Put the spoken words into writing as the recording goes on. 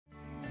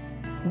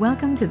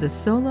Welcome to the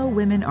Solo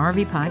Women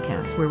RV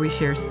Podcast, where we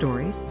share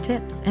stories,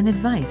 tips, and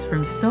advice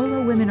from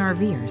solo women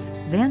RVers,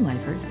 van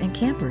lifers, and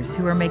campers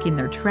who are making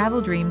their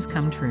travel dreams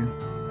come true.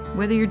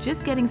 Whether you're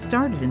just getting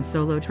started in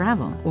solo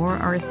travel or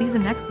are a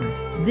seasoned expert,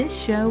 this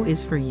show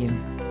is for you.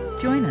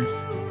 Join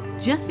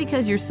us. Just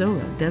because you're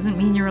solo doesn't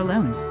mean you're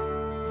alone.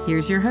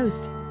 Here's your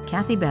host,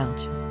 Kathy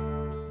Belge.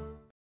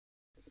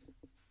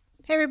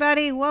 Hey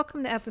everybody,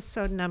 welcome to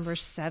episode number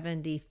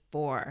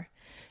 74.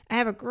 I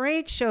have a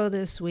great show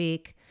this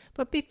week,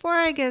 but before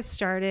I get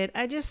started,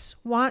 I just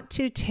want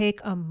to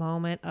take a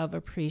moment of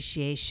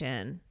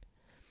appreciation.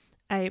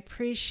 I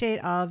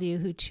appreciate all of you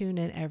who tune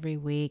in every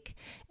week,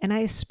 and I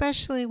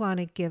especially want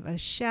to give a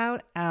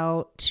shout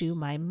out to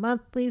my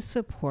monthly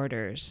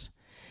supporters.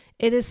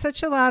 It is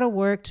such a lot of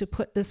work to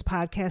put this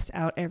podcast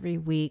out every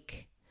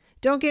week.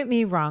 Don't get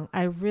me wrong,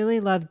 I really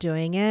love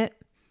doing it,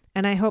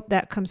 and I hope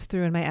that comes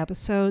through in my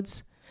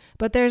episodes.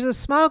 But there's a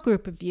small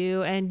group of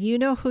you, and you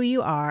know who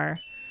you are,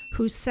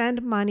 who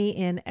send money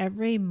in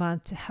every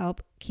month to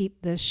help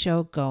keep this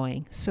show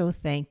going. So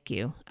thank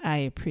you. I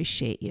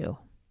appreciate you.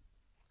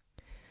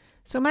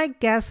 So my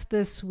guest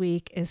this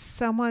week is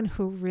someone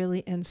who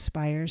really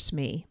inspires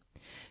me.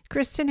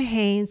 Kristin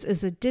Hanes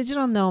is a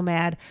digital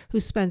nomad who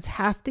spends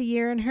half the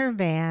year in her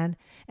van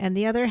and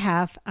the other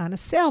half on a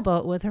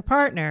sailboat with her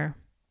partner.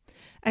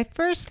 I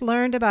first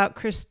learned about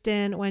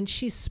Kristin when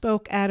she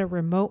spoke at a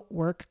remote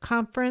work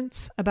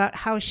conference about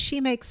how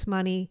she makes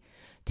money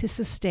to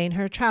sustain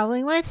her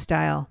traveling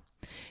lifestyle.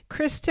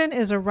 Kristin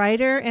is a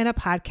writer and a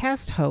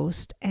podcast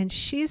host, and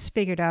she's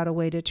figured out a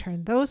way to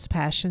turn those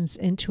passions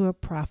into a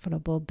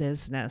profitable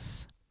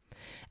business.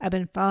 I've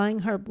been following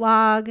her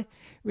blog,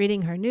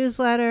 reading her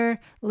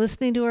newsletter,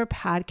 listening to her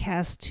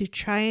podcast to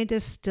try and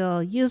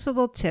distill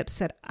usable tips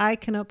that I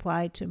can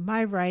apply to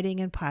my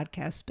writing and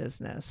podcast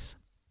business.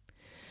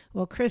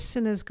 Well,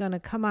 Kristin is going to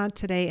come on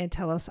today and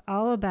tell us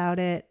all about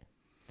it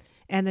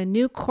and the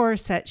new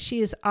course that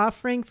she is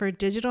offering for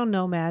digital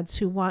nomads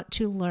who want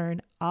to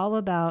learn all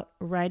about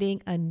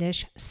writing a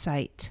niche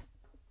site.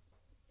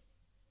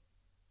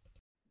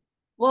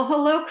 Well,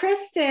 hello,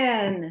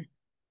 Kristin.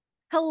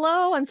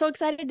 Hello, I'm so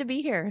excited to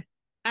be here.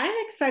 I'm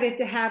excited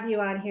to have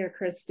you on here,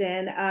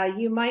 Kristin.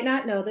 You might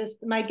not know this.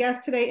 My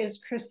guest today is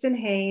Kristin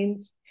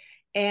Hanes,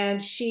 and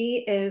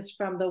she is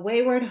from the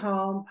Wayward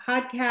Home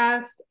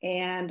podcast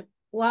and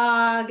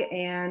blog,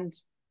 and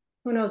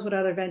who knows what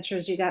other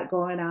ventures you got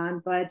going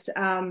on. But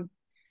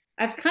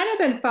I've kind of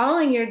been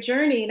following your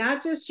journey,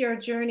 not just your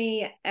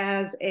journey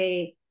as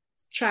a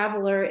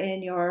traveler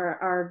in your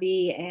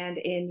RV and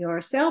in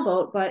your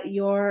sailboat, but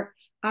your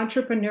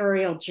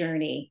entrepreneurial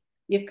journey.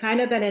 You've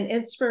kind of been an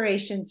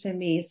inspiration to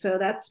me. So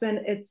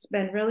it's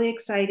been really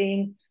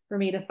exciting for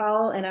me to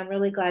follow, and I'm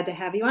really glad to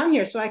have you on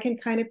here so I can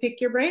kind of pick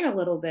your brain a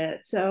little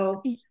bit.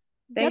 So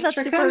thanks that's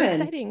for super coming.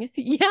 exciting.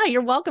 Yeah,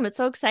 you're welcome. It's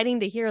so exciting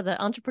to hear the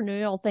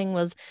entrepreneurial thing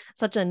was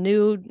such a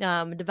new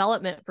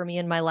development for me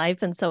in my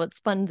life. And so it's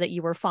fun that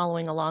you were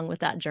following along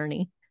with that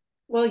journey.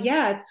 Well,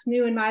 yeah, it's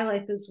new in my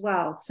life as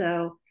well.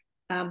 So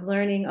I'm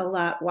learning a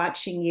lot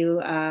watching you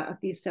a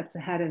few steps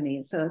ahead of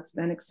me. So it's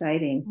been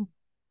exciting.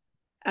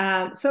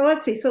 So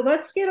let's see. So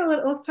let's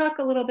talk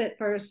a little bit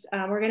first.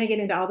 We're going to get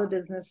into all the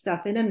business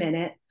stuff in a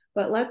minute.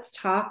 But let's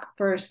talk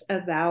first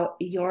about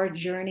your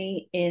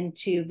journey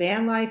into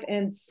van life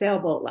and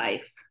sailboat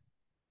life.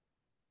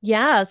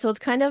 Yeah, so it's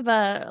kind of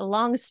a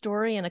long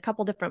story in a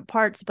couple different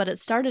parts, but it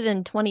started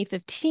in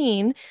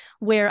 2015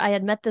 where I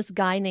had met this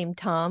guy named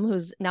Tom,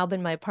 who's now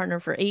been my partner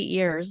for 8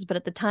 years. But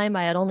at the time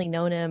I had only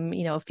known him,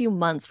 a few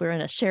months. We were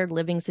in a shared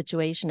living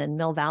situation in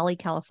Mill Valley,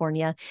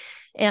 California.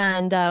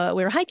 And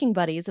we were hiking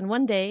buddies. And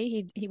one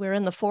day we were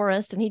in the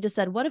forest and he just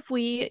said, what if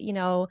we,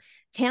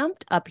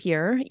 camped up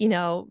here,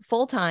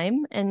 full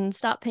time and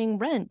stopped paying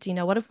rent?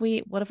 What if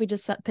we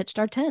just pitched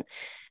our tent?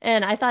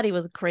 And I thought he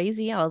was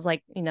crazy. I was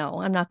like,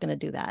 I'm not going to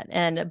do that.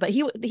 But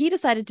he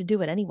decided to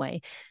do it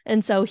anyway.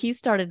 And so he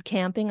started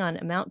camping on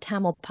Mount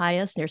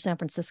Tamalpais near San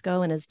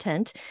Francisco in his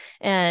tent.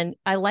 And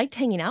I liked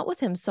hanging out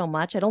with him so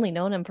much. I'd only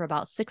known him for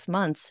about 6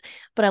 months,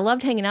 but I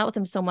loved hanging out with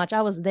him so much.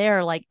 I was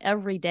there like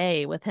every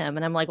day with him.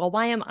 And I'm like, well,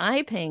 why am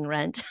I paying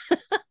rent?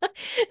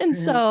 And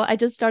so I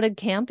just started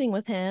camping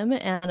with him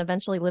and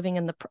eventually living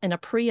in a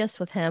Prius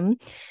with him.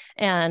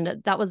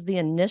 And that was the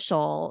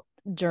initial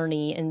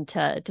journey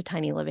into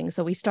tiny living.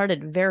 So we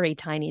started very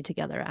tiny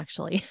together,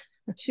 actually.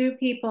 2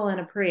 people in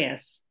a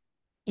Prius.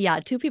 Yeah,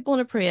 2 people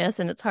in a Prius.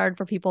 And it's hard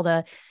for people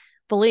to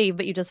believe,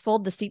 but you just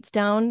fold the seats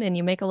down and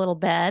you make a little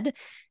bed.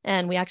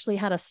 And we actually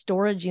had a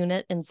storage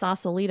unit in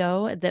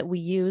Sausalito that we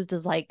used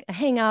as like a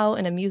hangout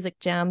and a music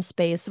jam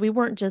space. So we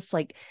weren't just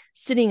like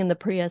sitting in the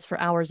Prius for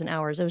hours and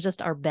hours. It was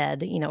just our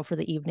bed, for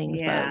the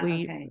evenings. Yeah, but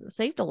we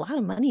saved a lot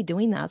of money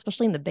doing that,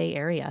 especially in the Bay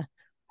Area.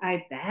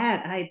 I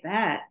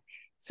bet.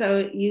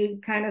 So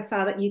you kind of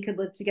saw that you could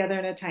live together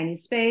in a tiny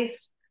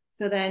space.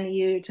 So then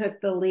you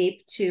took the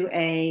leap to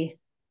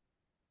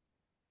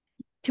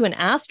an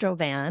Astro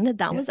van.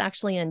 That was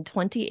actually in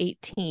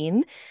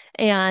 2018.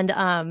 And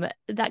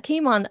that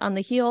came on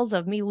the heels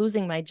of me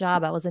losing my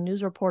job. I was a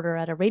news reporter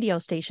at a radio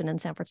station in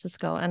San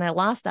Francisco, and I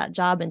lost that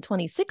job in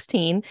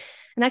 2016.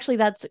 And actually,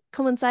 that's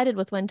coincided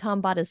with when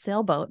Tom bought his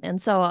sailboat.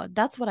 And so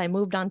that's what I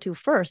moved on to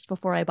first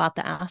before I bought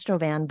the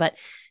Astrovan. But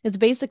it's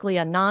basically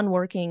a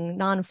non-working,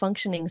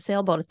 non-functioning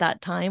sailboat at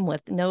that time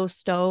with no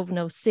stove,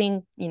 no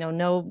sink,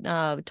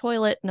 no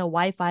toilet, no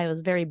Wi-Fi. It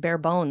was very bare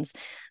bones.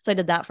 So I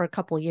did that for a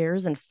couple of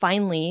years. And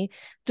finally,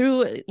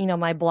 through,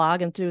 my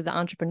blog and through the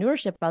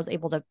entrepreneurship, I was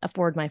able to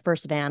afford my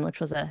first van, which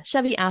was a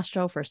Chevy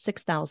Astro for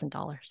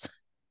 $6,000.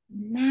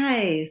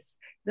 Nice.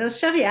 Those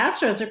Chevy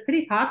Astros are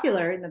pretty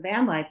popular in the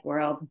van life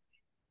world.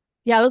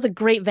 Yeah, it was a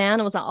great van.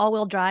 It was an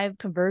all-wheel drive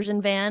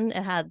conversion van.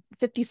 It had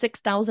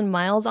 56,000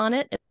 miles on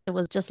it. It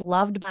was just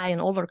loved by an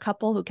older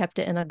couple who kept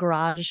it in a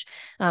garage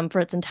for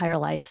its entire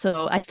life.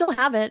 So I still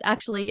have it.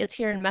 Actually, it's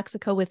here in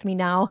Mexico with me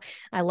now.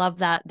 I love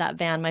that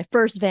van, my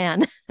first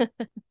van.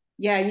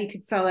 Yeah, you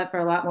could sell it for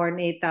a lot more than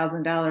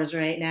 $8,000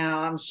 right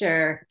now, I'm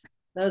sure.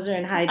 Those are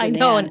in high I demand.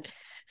 know, and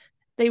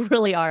they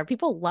really are.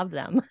 People love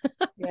them.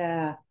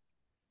 Yeah,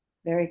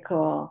 very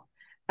cool.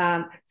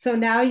 So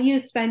now you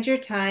spend your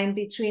time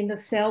between the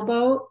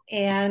sailboat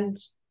and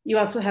you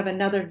also have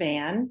another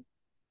van.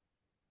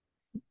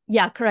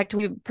 Yeah, correct.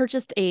 We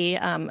purchased a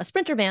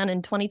Sprinter van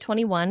in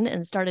 2021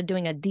 and started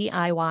doing a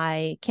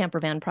DIY camper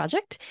van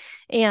project.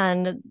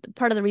 And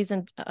part of the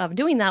reason of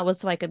doing that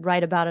was so I could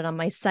write about it on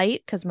my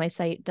site, because my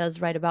site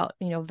does write about,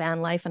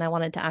 van life. And I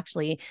wanted to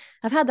actually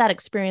have had that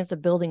experience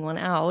of building one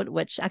out,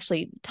 which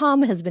actually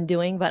Tom has been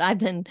doing, but I've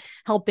been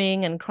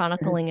helping and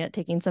chronicling it,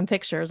 taking some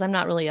pictures. I'm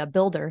not really a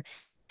builder.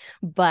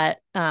 But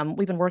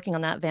we've been working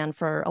on that van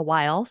for a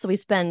while. So we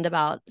spend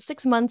about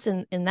 6 months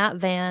in that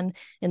van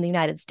in the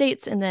United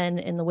States. And then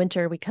in the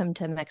winter, we come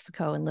to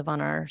Mexico and live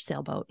on our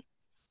sailboat.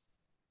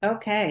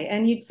 Okay.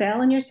 And you'd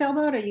sail in your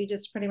sailboat, or you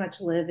just pretty much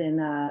live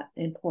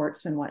in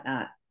ports and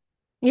whatnot?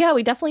 Yeah,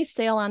 we definitely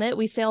sail on it.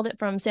 We sailed it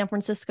from San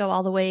Francisco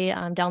all the way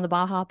down the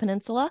Baja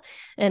Peninsula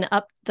and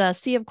up the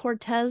Sea of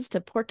Cortez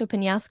to Puerto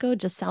Penasco,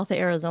 just south of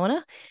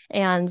Arizona.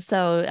 And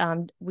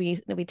so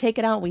we take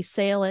it out, we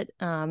sail it,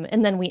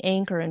 and then we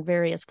anchor in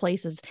various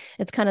places.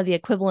 It's kind of the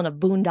equivalent of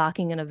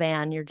boondocking in a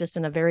van. You're just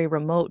in a very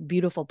remote,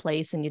 beautiful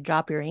place, and you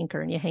drop your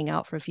anchor and you hang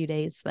out for a few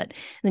days, but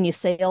then you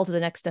sail to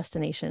the next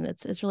destination.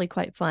 It's really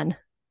quite fun.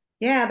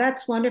 Yeah,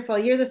 that's wonderful.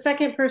 You're the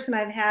second person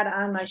I've had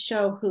on my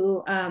show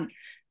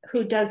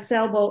who does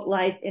sailboat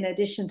life in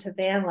addition to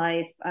van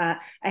life. I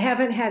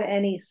haven't had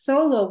any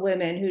solo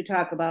women who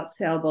talk about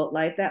sailboat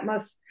life.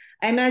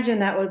 I imagine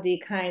that would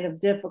be kind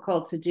of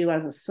difficult to do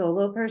as a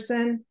solo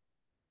person.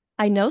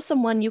 I know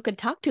someone you could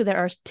talk to. There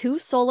are two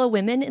solo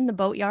women in the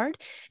boatyard,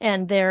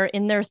 and they're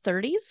in their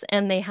 30s,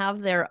 and they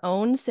have their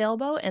own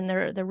sailboat, and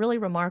they're really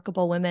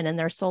remarkable women, and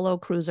they're solo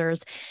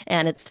cruisers,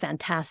 and it's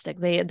fantastic.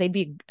 They'd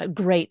be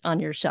great on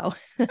your show.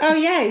 Oh,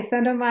 yay.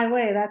 Send them my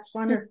way. That's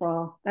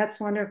wonderful. That's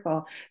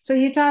wonderful. So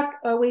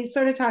we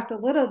sort of talked a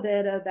little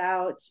bit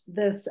about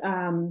this,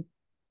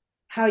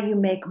 how you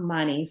make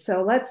money.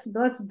 So let's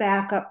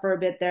back up for a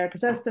bit there,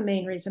 because that's the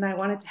main reason I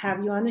wanted to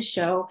have you on the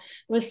show,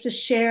 was to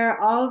share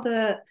all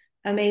the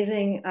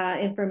amazing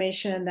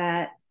information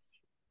that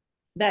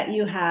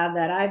you have,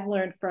 that I've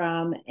learned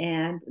from,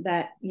 and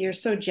that you're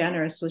so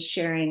generous with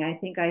sharing. I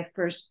think I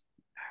first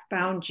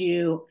found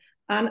you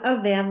on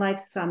a van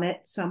life summit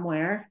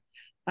somewhere,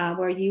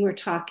 where you were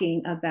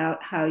talking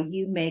about how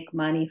you make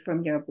money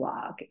from your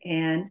blog.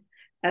 And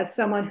as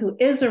someone who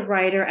is a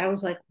writer, I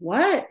was like,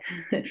 what?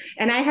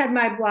 And I had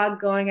my blog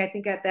going, I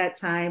think, at that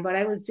time, but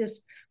I was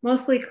just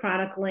mostly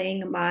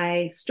chronicling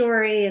my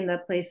story and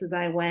the places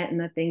I went and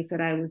the things that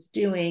I was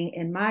doing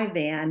in my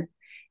van.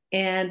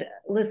 And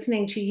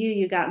listening to you,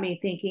 you got me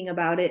thinking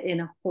about it in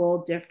a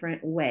whole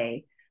different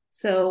way.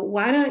 So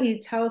why don't you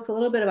tell us a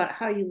little bit about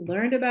how you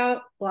learned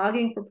about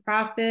blogging for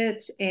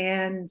profit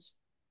and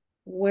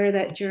where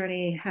that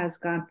journey has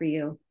gone for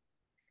you?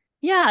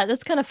 Yeah,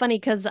 that's kind of funny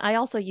because I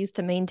also used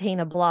to maintain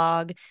a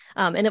blog,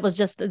 and it was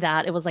just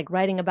that. It was like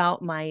writing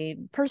about my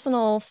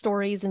personal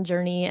stories and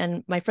journey,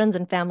 and my friends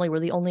and family were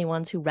the only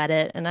ones who read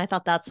it, and I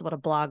thought that's what a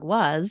blog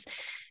was.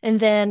 And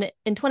then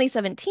in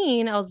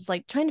 2017, I was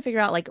like trying to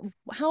figure out, like,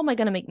 how am I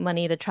going to make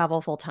money to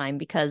travel full time?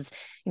 Because,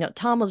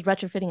 Tom was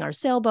retrofitting our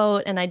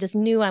sailboat, and I just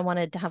knew I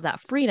wanted to have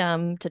that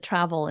freedom to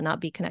travel and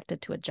not be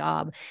connected to a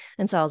job.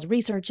 And so I was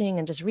researching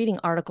and just reading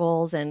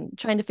articles and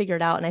trying to figure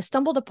it out. And I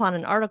stumbled upon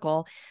an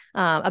article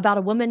about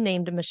a woman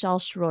named Michelle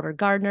Schroeder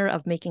Gardner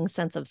of Making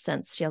Sense of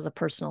Sense. She has a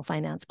personal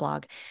finance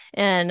blog.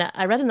 And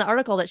I read in the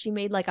article that she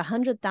made like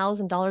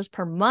 $100,000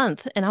 per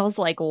month. And I was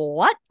like,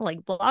 what?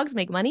 Like, blogs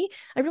make money?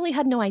 I really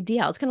had no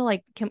idea. I was kind of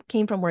like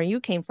came from where you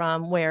came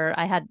from, where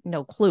I had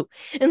no clue.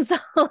 And so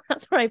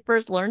that's where I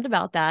first learned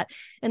about that.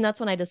 And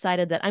that's when I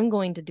decided that I'm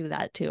going to do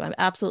that too.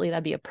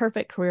 That'd be a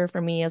perfect career for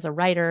me as a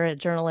writer, a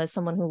journalist,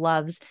 someone who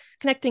loves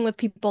connecting with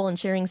people and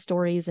sharing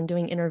stories and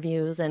doing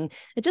interviews. And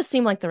it just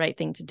seemed like the right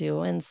thing to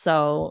do. And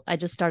so I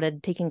just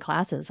started taking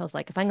classes. I was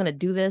like, if I'm going to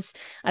do this,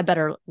 I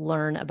better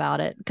learn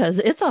about it, because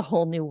it's a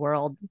whole new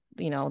world,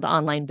 the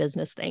online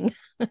business thing.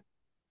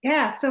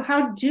 Yeah. So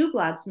how do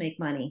blogs make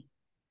money?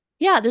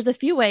 Yeah, there's a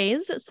few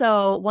ways.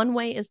 So one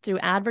way is through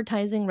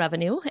advertising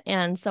revenue.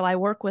 And so I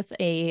work with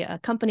a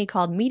company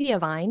called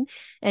Mediavine,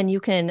 and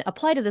you can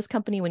apply to this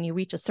company when you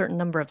reach a certain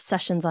number of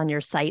sessions on your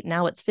site.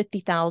 Now it's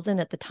 50,000.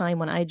 At the time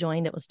when I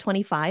joined, it was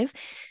 25.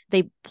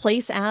 They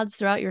place ads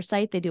throughout your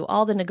site. They do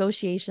all the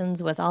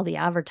negotiations with all the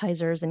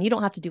advertisers, and you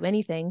don't have to do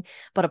anything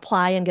but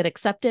apply and get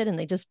accepted. And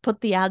they just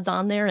put the ads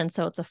on there. And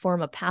so it's a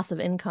form of passive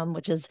income,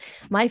 which is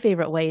my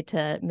favorite way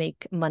to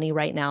make money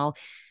right now.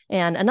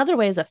 And another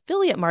way is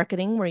affiliate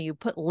marketing, where you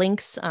put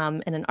links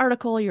in an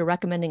article, you're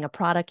recommending a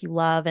product you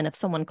love. And if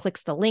someone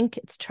clicks the link,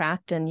 it's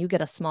tracked and you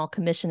get a small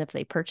commission if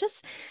they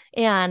purchase.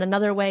 And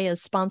another way is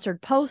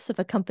sponsored posts. If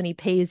a company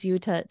pays you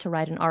to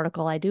write an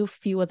article, I do a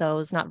few of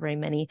those, not very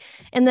many.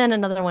 And then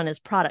another one is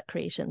product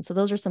creation. So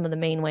those are some of the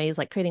main ways,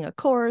 like creating a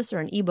course or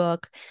an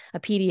ebook, a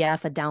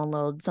PDF, a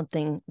download,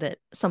 something that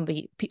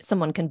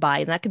someone can buy.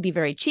 And that could be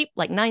very cheap,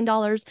 like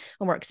 $9,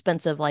 or more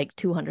expensive, like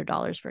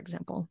 $200, for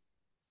example.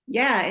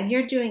 Yeah, and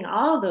you're doing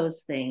all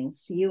those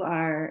things. You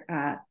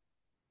are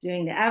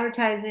doing the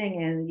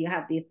advertising, and you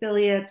have the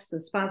affiliates, the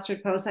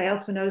sponsored posts. I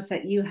also noticed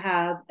that you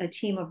have a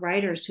team of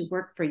writers who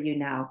work for you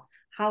now.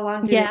 How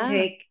long did it Yeah.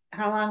 take?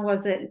 How long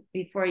was it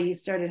before you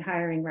started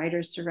hiring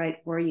writers to write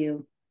for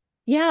you?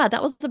 Yeah,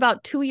 that was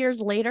about 2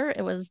 years later.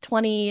 It was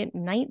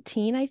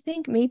 2019, I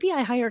think. Maybe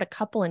I hired a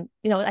couple and,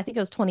 I think it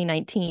was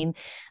 2019.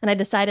 And I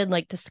decided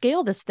like to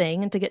scale this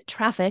thing and to get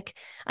traffic,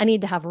 I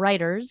need to have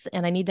writers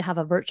and I need to have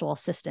a virtual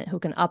assistant who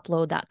can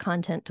upload that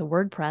content to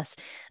WordPress.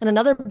 And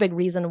another big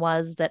reason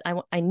was that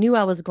I knew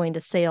I was going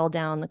to sail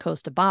down the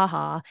coast of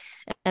Baja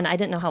and I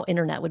didn't know how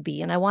internet would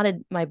be. And I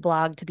wanted my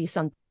blog to be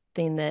something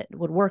that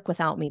would work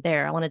without me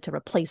there. I wanted to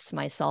replace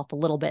myself a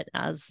little bit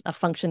as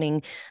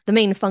the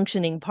main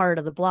functioning part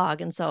of the blog.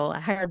 And so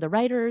I hired the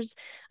writers.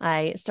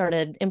 I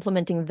started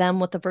implementing them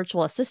with the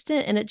virtual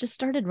assistant, and it just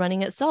started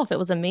running itself. It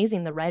was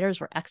amazing. The writers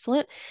were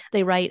excellent.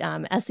 They write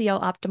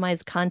SEO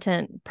optimized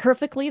content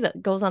perfectly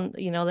that goes on,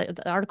 the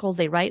articles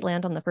they write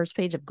land on the first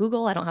page of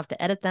Google. I don't have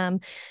to edit them.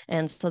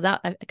 And so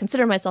that I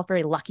consider myself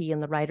very lucky in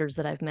the writers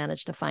that I've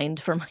managed to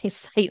find for my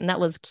site. And that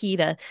was key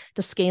to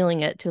scaling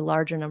it to a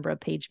larger number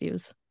of page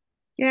views.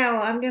 Yeah,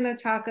 well, I'm going to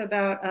talk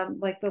about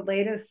like the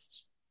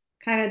latest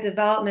kind of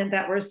development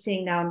that we're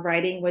seeing now in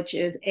writing, which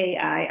is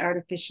AI,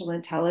 artificial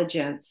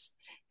intelligence.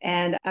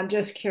 And I'm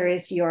just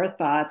curious your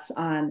thoughts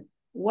on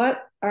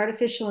what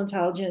artificial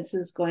intelligence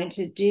is going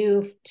to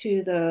do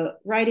to the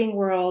writing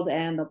world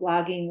and the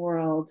blogging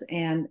world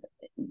and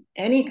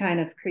any kind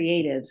of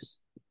creatives.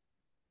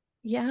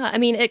 Yeah, I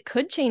mean, it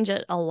could change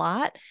it a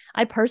lot.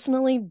 I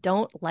personally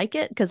don't like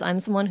it because I'm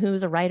someone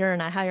who's a writer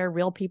and I hire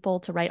real people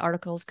to write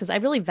articles because I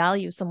really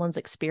value someone's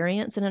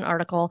experience in an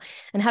article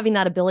and having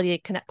that ability to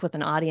connect with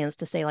an audience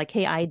to say, like,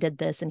 hey, I did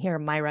this and here are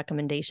my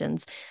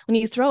recommendations. When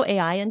you throw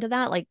AI into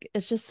that, like,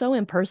 it's just so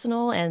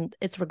impersonal and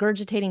it's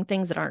regurgitating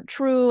things that aren't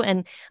true.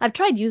 And I've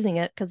tried using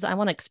it because I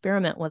want to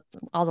experiment with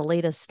all the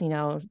latest,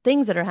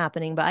 things that are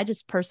happening, but I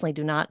just personally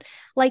do not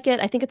like it.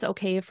 I think it's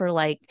okay for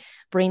like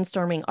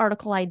brainstorming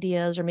article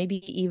ideas or maybe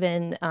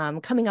even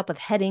coming up with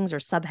headings or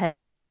subheadings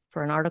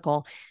for an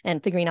article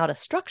and figuring out a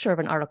structure of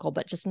an article,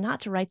 but just not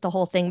to write the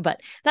whole thing.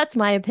 But that's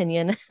my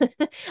opinion.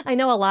 I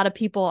know a lot of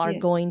people are Yeah.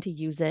 going to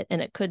use it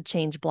and it could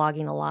change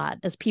blogging a lot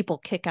as people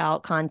kick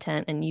out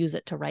content and use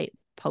it to write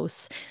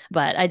posts,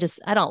 but I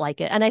don't like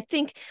it. And I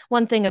think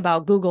one thing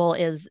about Google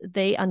is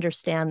they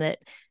understand that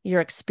your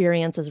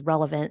experience is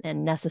relevant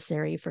and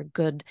necessary for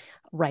good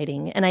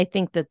writing. And I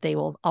think that they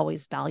will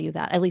always value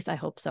that. At least I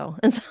hope so.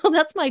 And so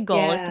that's my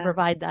goal, is to Yeah.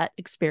 provide that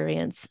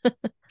experience.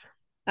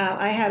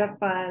 I had a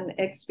fun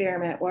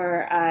experiment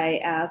where I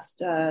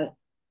asked, I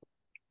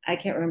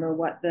can't remember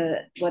what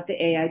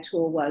the AI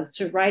tool was,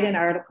 to write an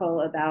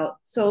article about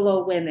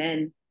solo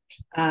women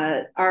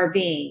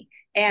RVing,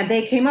 and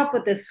they came up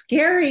with this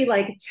scary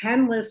like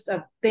 10 list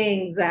of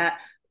things, that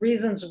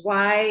reasons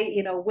why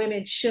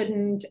women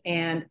shouldn't.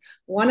 And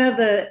one of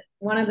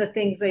the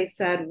things they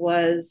said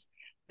was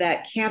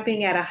that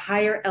camping at a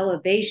higher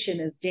elevation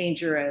is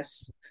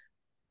dangerous.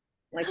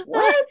 Like,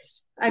 what?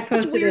 I Such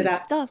posted it weird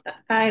up. stuff.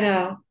 I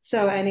know.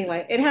 So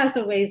anyway, it has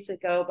a ways to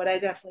go, but I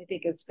definitely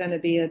think it's going to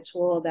be a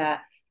tool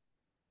that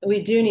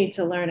we do need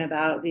to learn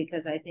about,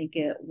 because I think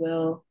it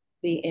will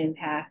be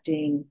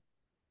impacting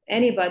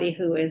anybody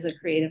who is a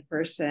creative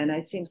person.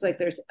 It seems like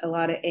there's a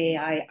lot of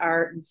AI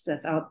art and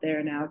stuff out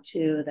there now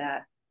too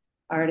that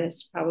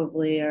artists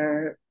probably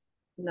are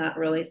not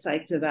really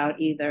psyched about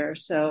either.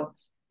 So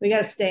we got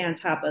to stay on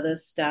top of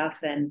this stuff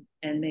and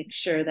make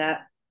sure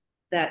that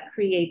that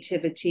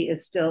creativity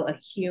is still a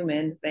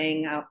human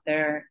thing out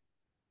there.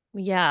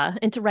 Yeah.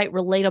 And to write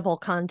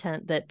relatable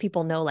content that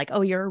people know, like,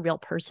 oh, you're a real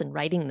person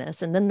writing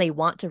this. And then they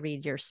want to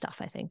read your stuff,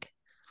 I think.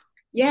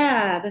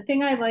 Yeah, the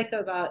thing I like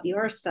about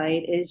your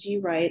site is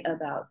you write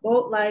about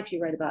boat life,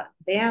 you write about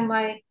van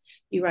life,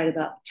 you write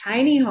about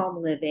tiny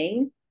home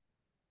living.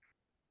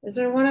 Is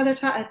there one other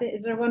time?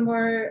 Is there one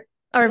more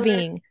pillar?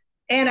 RVing.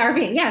 And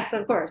RVing, yes,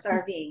 of course,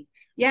 RVing.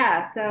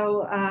 Yeah,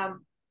 so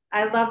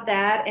I love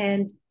that,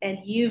 and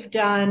you've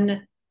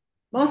done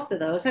most of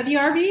those. Have you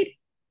RV'd?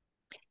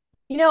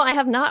 I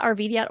have not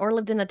RV'd yet or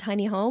lived in a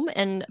tiny home.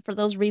 And for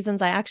those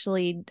reasons, I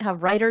actually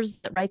have writers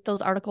that write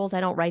those articles.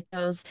 I don't write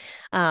those.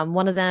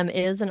 One of them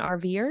is an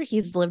RVer.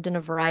 He's lived in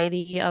a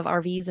variety of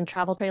RVs and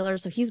travel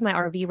trailers. So he's my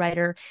RV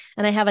writer.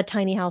 And I have a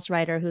tiny house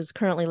writer who's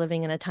currently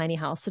living in a tiny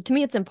house. So to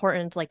me, it's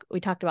important, like we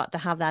talked about, to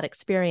have that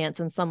experience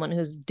and someone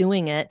who's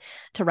doing it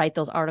to write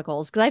those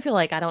articles. Because I feel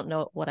like I don't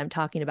know what I'm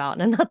talking about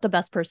and I'm not the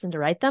best person to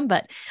write them,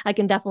 but I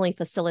can definitely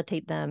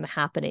facilitate them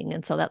happening.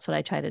 And so that's what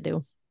I try to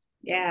do.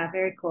 Yeah,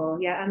 very cool.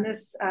 Yeah, on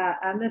this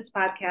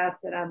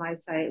podcast and on my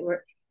site,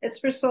 it's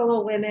for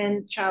solo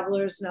women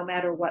travelers, no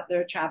matter what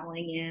they're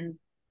traveling in.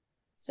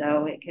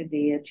 So it could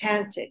be a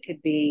tent, it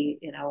could be,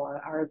 an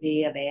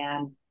RV, a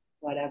van,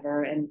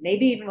 whatever, and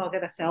maybe even we'll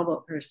get a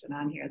sailboat person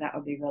on here. That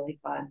would be really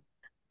fun.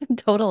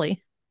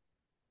 Totally.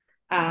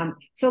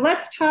 So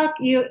let's talk.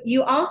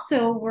 You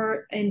also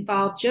were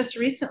involved just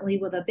recently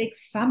with a big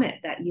summit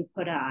that you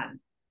put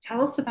on.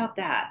 Tell us about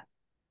that.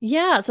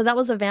 Yeah, so that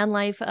was a van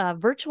life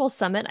virtual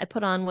summit I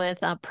put on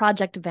with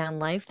Project Van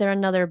Life. They're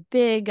another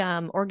big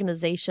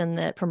organization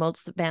that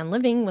promotes van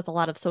living with a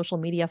lot of social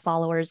media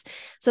followers.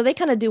 So they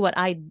kind of do what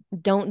I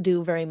don't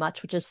do very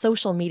much, which is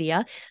social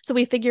media. So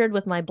we figured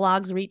with my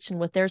blog's reach and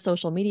with their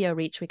social media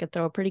reach, we could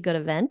throw a pretty good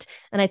event.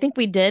 And I think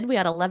we did. We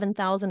had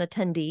 11,000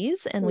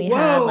 attendees and we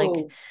had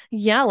Whoa.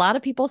 a lot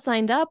of people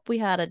signed up. We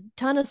had a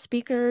ton of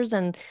speakers.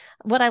 And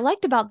what I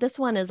liked about this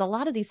one is a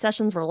lot of these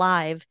sessions were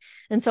live.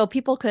 And so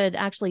people could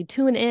actually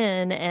tune in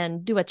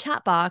and do a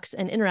chat box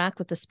and interact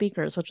with the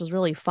speakers, which was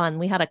really fun.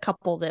 We had a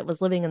couple that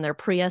was living in their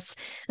Prius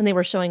and they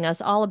were showing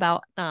us all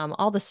about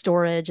all the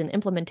storage and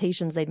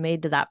implementations they'd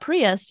made to that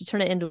Prius to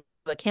turn it into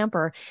a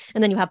camper.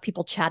 And then you have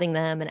people chatting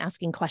them and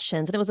asking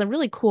questions. And it was a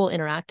really cool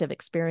interactive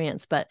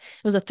experience, but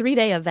it was a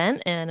 3-day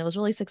event and it was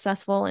really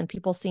successful and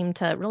people seemed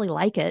to really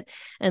like it.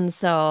 And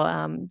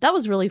so that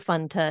was really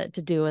fun to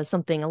do as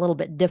something a little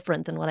bit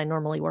different than what I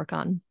normally work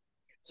on.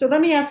 So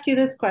let me ask you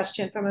this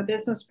question from a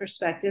business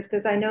perspective,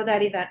 because I know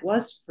that event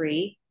was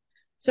free.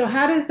 So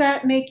how does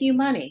that make you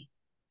money?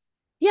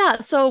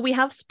 Yeah, so we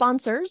have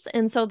sponsors.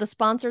 And so the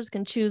sponsors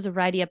can choose a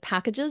variety of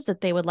packages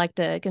that they would like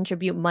to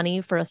contribute money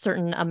for a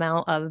certain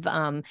amount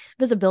of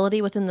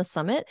visibility within the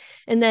summit.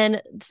 And then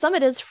the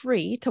summit is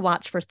free to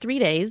watch for 3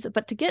 days,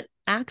 but to get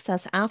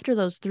access after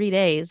those 3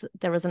 days,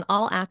 there was an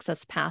all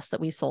access pass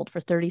that we sold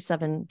for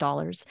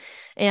 $37.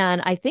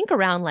 And I think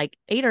around like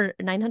 800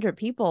 or 900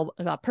 people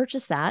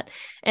purchased that.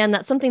 And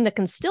that's something that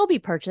can still be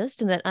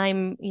purchased and that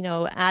I'm,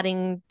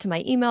 adding to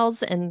my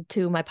emails and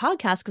to my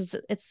podcast because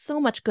it's so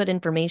much good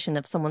information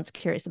if someone's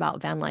curious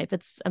about van life.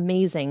 It's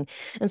amazing.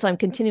 And so I'm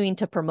continuing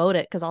to promote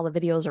it because all the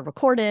videos are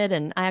recorded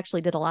and I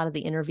actually did a lot of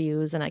the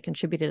interviews and I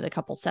contributed a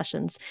couple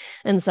sessions.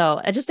 And so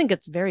I just think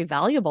it's very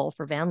valuable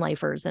for van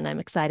lifers. And I'm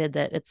excited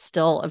that it's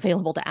still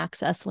available to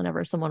access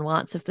whenever someone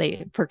wants if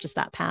they purchase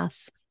that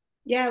pass.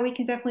 Yeah, we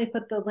can definitely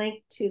put the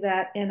link to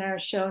that in our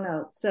show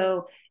notes.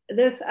 So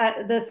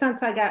the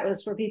sense I got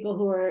was for people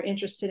who are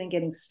interested in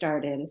getting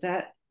started.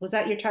 Was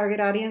that your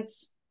target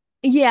audience?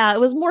 Yeah, it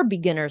was more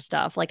beginner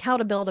stuff, like how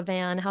to build a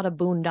van, how to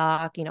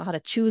boondock, how to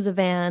choose a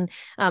van.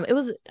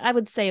 I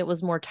would say it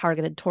was more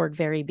targeted toward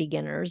very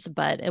beginners,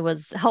 but it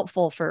was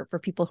helpful for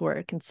people who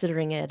are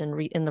considering it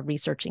and in the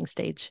researching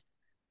stage.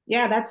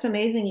 Yeah, that's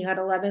amazing. You had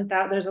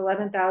 11,000, there's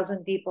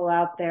 11,000 people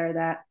out there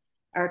that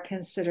are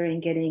considering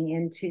getting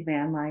into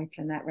van life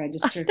and that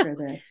registered for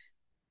this.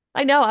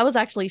 I know. I was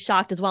actually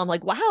shocked as well. I'm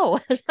like, wow,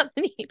 there's that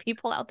many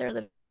people out there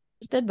that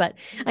did, but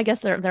I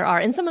guess there are,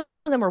 and some of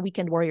them are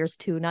weekend warriors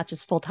too, not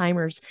just full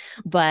timers.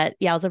 But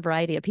yeah, it was a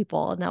variety of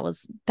people, and that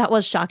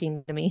was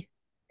shocking to me.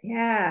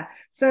 Yeah.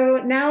 So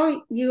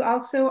now you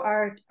also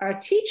are a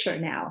teacher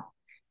now.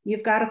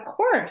 You've got a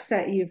course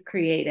that you've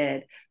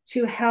created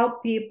to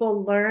help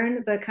people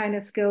learn the kind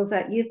of skills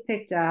that you've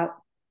picked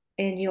up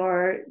in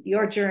your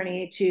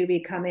journey to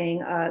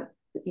becoming a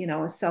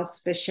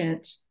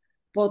self-sufficient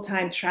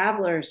full-time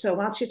traveler. So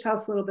why don't you tell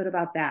us a little bit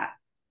about that?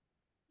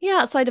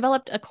 Yeah, so I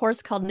developed a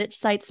course called Niche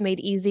Sites Made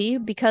Easy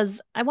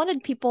because I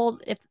wanted people,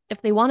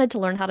 if they wanted to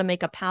learn how to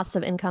make a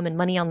passive income and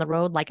money on the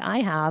road like I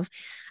have,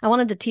 I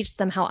wanted to teach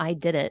them how I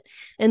did it.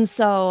 And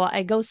so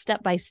I go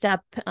step by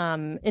step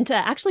into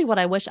actually what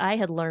I wish I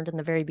had learned in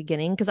the very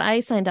beginning, because I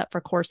signed up for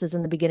courses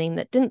in the beginning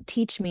that didn't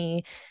teach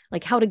me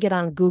like how to get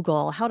on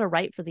Google, how to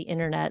write for the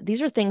internet.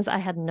 These are things I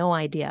had no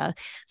idea.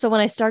 So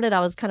when I started, I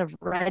was kind of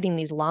writing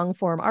these long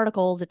form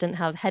articles that didn't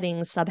have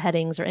headings,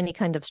 subheadings, or any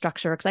kind of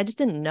structure because I just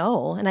didn't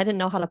know. And I didn't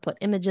know how to put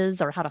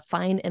images or how to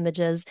find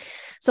images.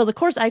 So the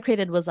course I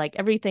created was like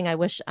everything I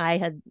wish I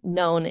had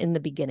known in the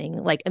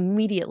beginning, like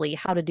immediately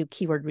how to do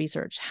keyword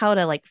research, how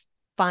to like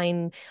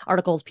find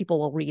articles people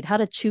will read, how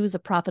to choose a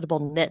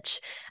profitable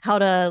niche, how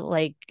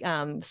to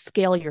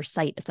scale your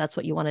site if that's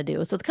what you want to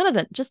do. So it's kind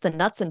of just the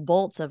nuts and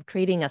bolts of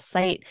creating a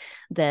site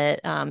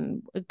that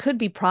could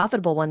be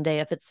profitable one day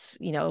if it's,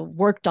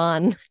 worked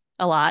on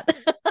a lot.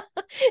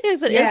 It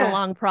is a Yeah.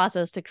 long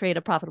process to create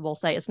a profitable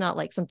site. It's not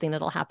like something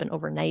that'll happen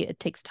overnight. It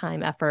takes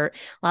time, effort,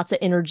 lots of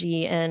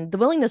energy, and the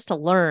willingness to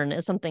learn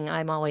is something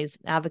I'm always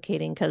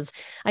advocating because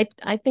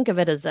I think of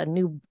it as a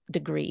new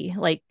degree.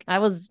 Like I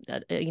was,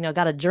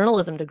 got a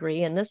journalism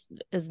degree, and this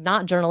is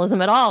not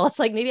journalism at all. It's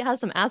like maybe it has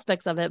some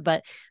aspects of it,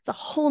 but it's a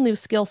whole new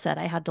skill set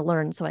I had to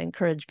learn. So I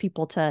encourage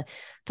people to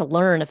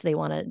learn if they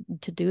want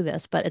to do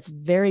this. But it's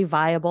very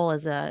viable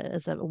as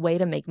a way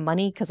to make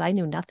money because I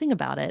knew nothing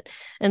about it.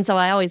 And so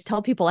I always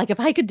tell people, like, if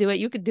I could do it,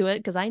 you could do it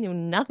because I knew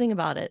nothing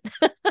about it.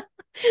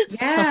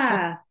 So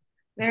Yeah.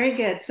 Very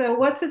good. So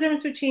what's the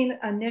difference between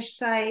a niche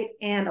site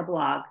and a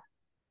blog?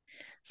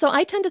 So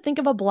I tend to think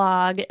of a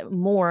blog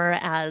more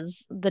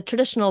as the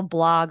traditional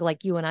blog,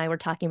 like you and I were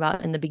talking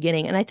about in the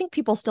beginning. And I think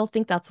people still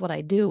think that's what I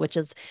do, which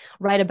is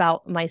write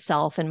about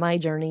myself and my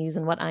journeys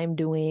and what I'm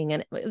doing.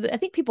 And I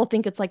think people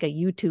think it's like a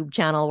YouTube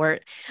channel where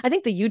I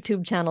think the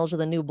YouTube channels are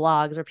the new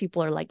blogs where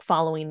people are like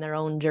following their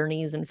own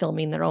journeys and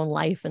filming their own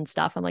life and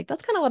stuff. I'm like,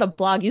 that's kind of what a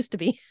blog used to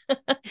be.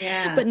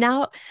 Yeah. But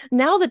now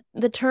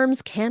the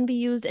terms can be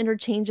used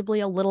interchangeably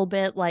a little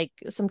bit. Like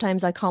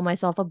sometimes I call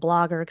myself a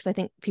blogger because I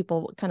think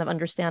people kind of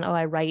understand, oh,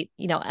 I write,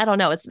 I don't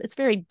know. It's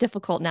very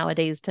difficult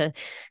nowadays to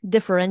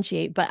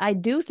differentiate, but I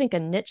do think a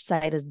niche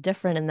site is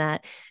different in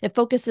that it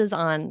focuses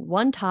on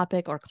one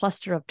topic or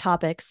cluster of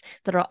topics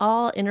that are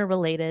all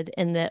interrelated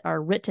and that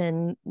are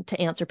written to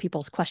answer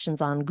people's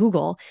questions on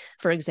Google.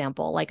 For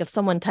example, like if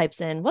someone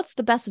types in, what's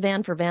the best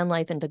van for van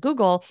life into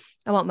Google,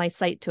 I want my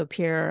site to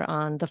appear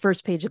on the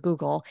first page of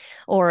Google.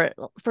 Or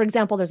for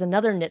example, there's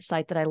another niche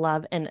site that I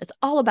love, and it's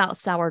all about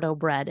sourdough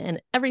bread.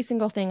 And every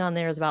single thing on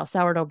there is about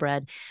sourdough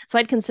bread. So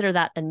I'd consider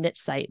that a niche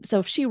site. So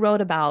if she wrote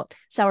about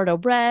sourdough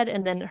bread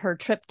and then her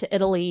trip to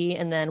Italy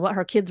and then what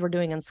her kids were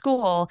doing in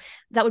school,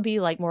 that would be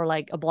like more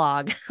like a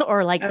blog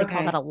or like they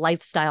call that Okay. a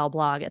lifestyle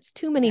blog. It's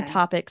too many Yeah.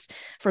 topics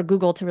for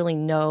Google to really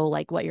know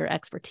like what your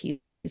expertise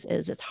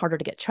is. It's harder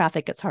to get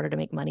traffic, it's harder to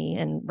make money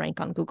and rank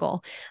on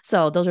Google.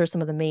 So those are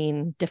some of the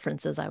main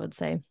differences, I would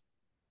say.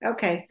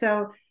 Okay.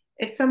 So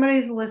if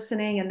somebody's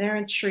listening and they're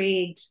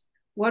intrigued,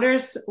 what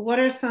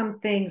are some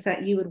things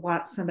that you would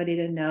want somebody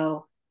to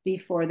know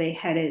before they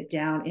headed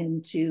down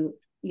into,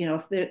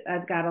 if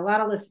I've got a lot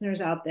of listeners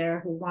out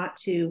there who want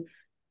to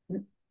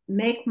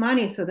make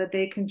money so that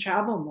they can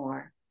travel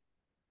more.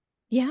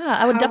 Yeah,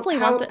 I would How definitely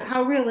want how the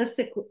how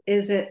realistic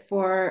is it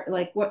for,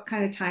 like, what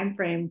kind of time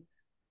frame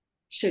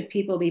should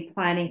people be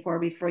planning for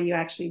before you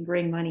actually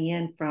bring money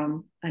in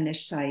from a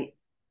niche site?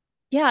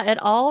 Yeah, it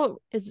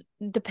all is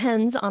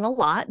depends on a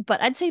lot,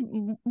 but I'd say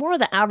more of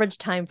the average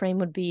time frame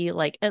would be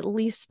like at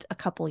least a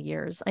couple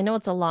years. I know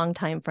it's a long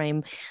time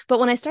frame,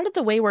 but when I started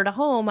the Wayward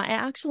Home, I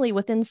actually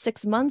within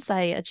 6 months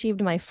I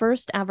achieved my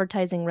first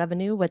advertising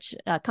revenue, which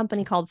a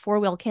company called Four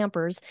Wheel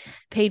Campers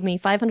paid me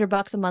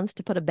 $500 a month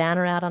to put a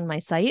banner ad on my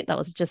site. That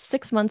was just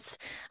 6 months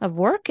of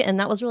work, and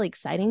that was really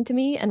exciting to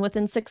me. And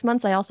within 6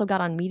 months, I also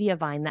got on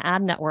Mediavine, the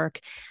ad network.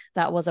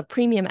 That was a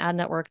premium ad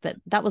network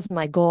that was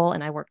my goal,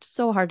 and I worked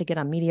so hard to get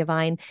on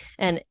Mediavine.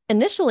 And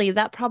initially,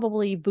 that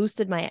probably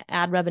boosted my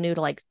ad revenue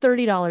to like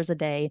 $30 a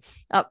day,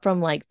 up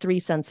from like 3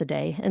 cents a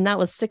day. And that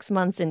was 6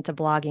 months into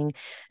blogging.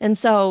 And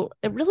so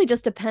it really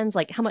just depends,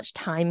 like how much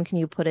time can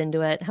you put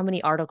into it? How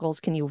many articles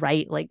can you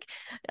write? Like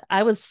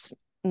I was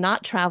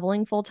not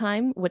traveling full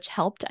time, which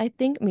helped, I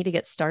think, me to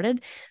get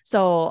started.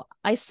 So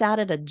I sat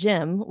at a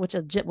gym, which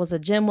was a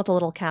gym with a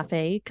little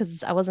cafe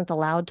because I wasn't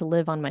allowed to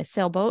live on my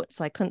sailboat.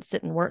 So I couldn't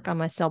sit and work on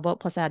my sailboat.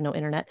 Plus, I had no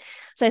internet.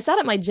 So I sat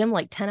at my gym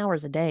like 10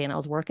 hours a day and I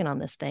was working on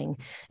this thing.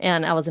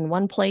 And I was in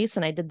one place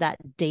and I did that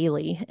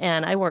daily.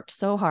 And I worked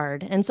so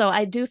hard. And so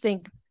I do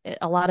think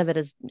a lot of it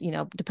is,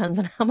 depends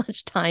on how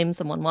much time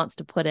someone wants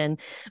to put in.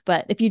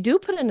 But if you do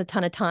put in a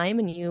ton of time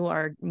and you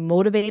are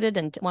motivated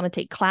and want to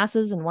take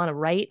classes and want to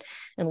write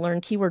and learn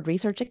keyword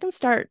research, it can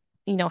start,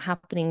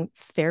 happening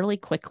fairly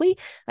quickly.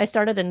 I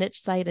started a niche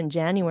site in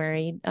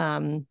January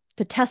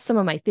to test some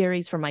of my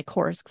theories for my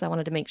course because I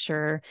wanted to make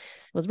sure it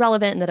was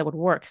relevant and that it would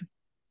work.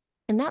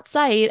 And that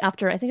site,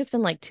 after I think it's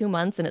been like 2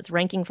 months, and it's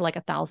ranking for like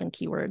 1,000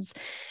 keywords,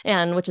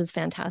 and which is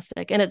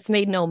fantastic. And it's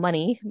made no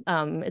money.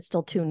 It's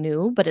still too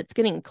new, but it's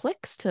getting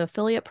clicks to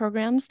affiliate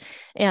programs.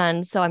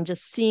 And so I'm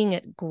just seeing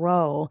it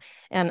grow.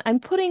 And I'm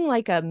putting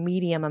like a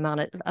medium amount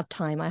of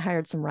time. I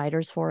hired some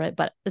writers for it,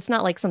 but it's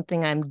not like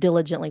something I'm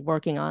diligently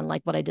working on,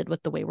 like what I did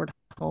with the Wayward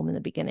Home in the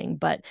beginning.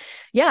 But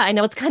yeah, I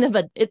know it's kind of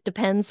it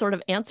depends sort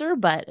of answer,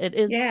 but it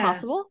is Yeah.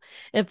 possible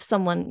if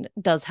someone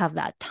does have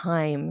that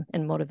time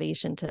and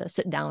motivation to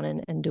sit down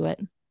and do it.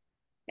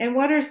 And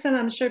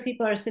I'm sure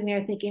people are sitting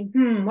there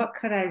thinking, what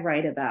could I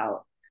write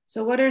about?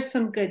 So what are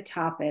some good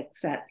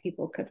topics that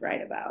people could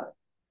write about?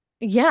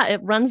 Yeah,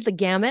 it runs the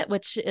gamut,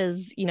 which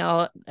is,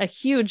 a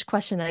huge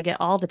question I get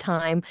all the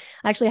time.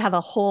 I actually have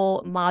a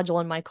whole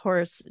module in my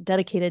course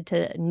dedicated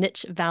to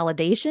niche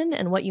validation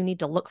and what you need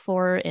to look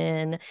for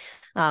in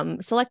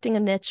selecting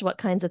a niche, what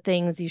kinds of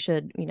things you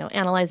should,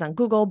 analyze on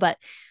Google. But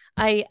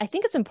I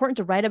think it's important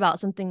to write about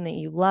something that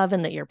you love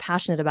and that you're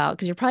passionate about,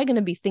 because you're probably going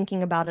to be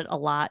thinking about it a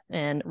lot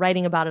and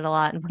writing about it a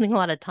lot and putting a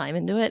lot of time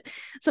into it.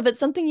 So if it's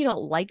something you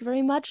don't like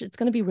very much, it's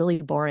going to be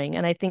really boring.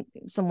 And I think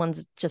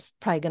someone's just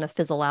probably going to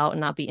fizzle out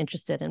and not be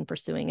interested in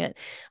pursuing it.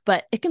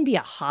 But it can be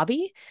a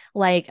hobby.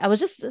 Like I was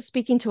just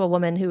speaking to a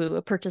woman who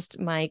purchased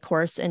my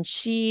course, and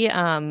she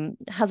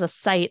has a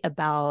site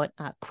about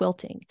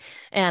quilting.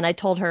 And I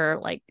told her,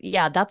 like,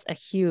 yeah, that's a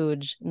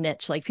huge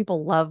niche. Like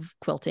people love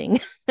quilting.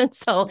 And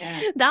so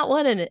Yeah. that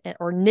one, and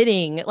or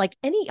knitting, like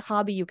any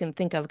hobby you can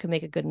think of could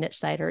make a good niche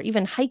site, or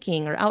even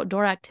hiking or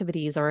outdoor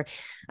activities. Or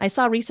I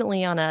saw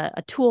recently on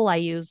a tool I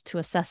use to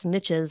assess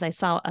niches, I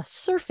saw a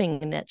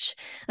surfing niche,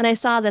 and I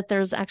saw that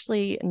there's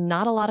actually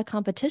not a lot of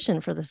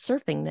competition for the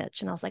surfing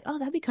niche. And I was like, oh,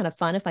 that'd be kind of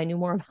fun if I knew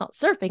more about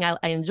surfing.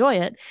 I enjoy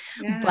it.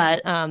 Yeah.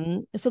 But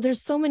so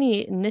there's so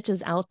many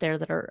niches out there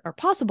that are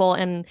possible.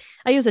 And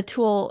I use a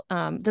tool.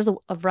 There's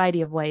a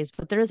variety of ways,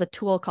 but there is a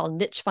tool called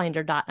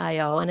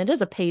nichefinder.io, and it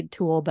is a paid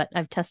tool, but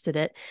I've tested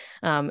it.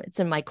 It's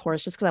in my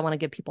course just because I want to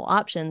give people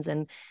options.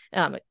 And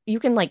you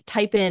can like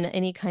type in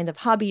any kind of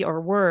hobby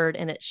or word,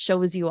 and it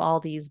shows you all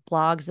these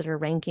blogs that are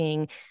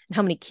ranking and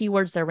how many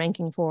keywords they're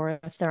ranking for,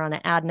 if they're on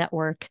an ad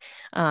network.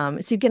 So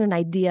you get an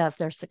idea if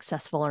they're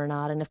successful or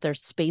not, and if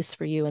there's space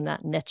for you in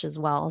that niche as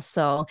well.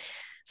 So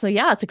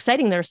yeah, it's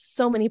exciting. There's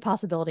so many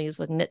possibilities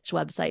with niche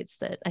websites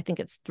that I think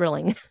it's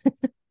thrilling.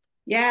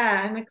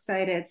 Yeah, I'm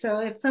excited. So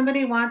if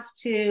somebody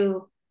wants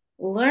to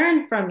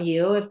learn from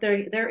you, if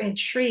they're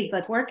intrigued,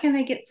 like where can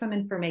they get some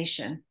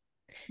information?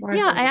 More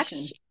Yeah,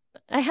 information.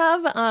 I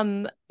have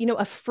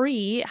a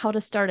free how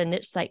to start a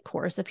niche site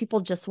course. If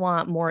people just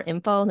want more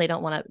info and they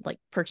don't want to like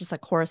purchase a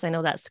course, I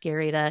know that's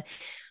scary to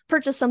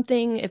purchase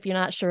something if you're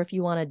not sure if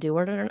you want to do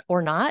it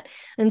or not.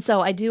 And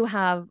so I do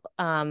have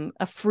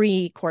a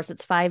free course.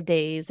 It's 5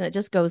 days, and it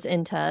just goes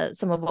into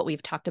some of what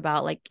we've talked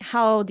about, like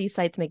how these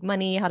sites make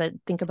money, how to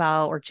think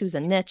about or choose a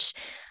niche,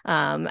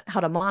 how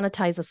to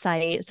monetize a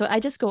site. So I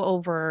just go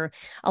over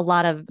a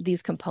lot of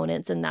these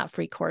components in that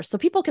free course. So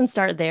people can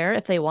start there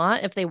if they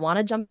want. If they want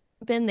to jump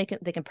in, they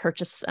can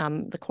purchase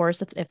the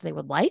course if they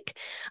would like.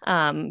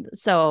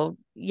 So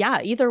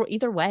yeah,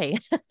 either way.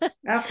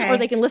 Or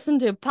they Okay. can listen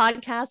to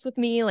podcasts with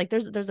me. Like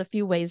there's a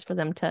few ways for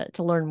them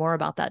to learn more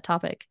about that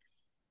topic.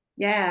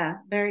 Yeah,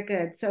 very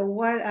good. So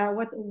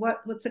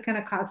what's it going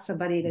to cost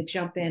somebody to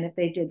jump in if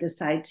they did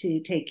decide to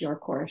take your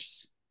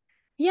course?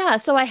 Yeah,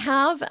 so I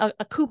have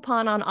a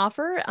coupon on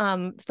offer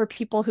for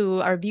people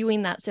who are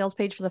viewing that sales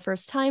page for the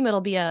first time. It'll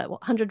be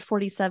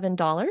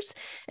 $147,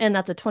 and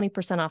that's a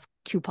 20% off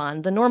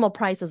coupon. The normal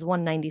price is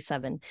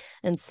 $197.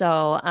 And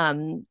so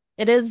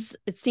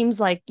it seems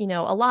like, a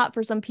lot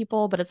for some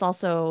people, but it's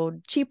also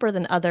cheaper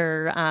than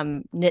other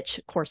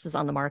niche courses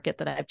on the market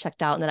that I've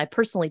checked out and that I've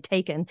personally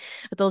taken.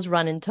 But those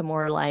run into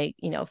more like,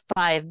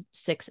 five,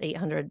 six,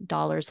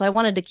 $800. So I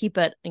wanted to keep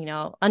it,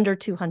 under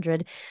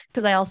 200,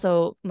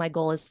 because my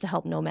goal is to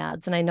help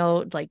nomads. And I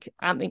know, like,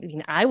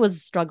 I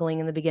was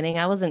struggling in the beginning.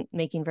 I wasn't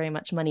making very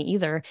much money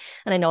either.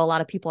 And I know a lot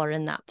of people are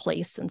in that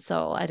place. And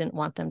so I didn't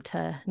want them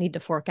to need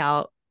to fork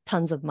out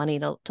tons of money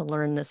to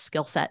learn this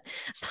skill set.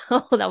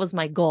 So that was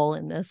my goal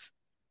in this.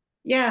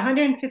 Yeah,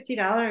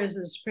 $150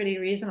 is pretty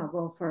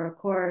reasonable for a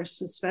course,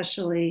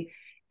 especially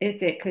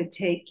if it could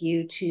take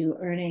you to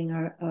earning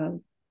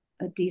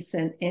a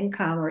decent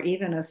income or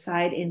even a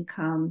side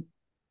income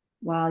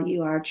while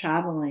you are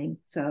traveling.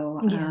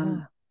 So,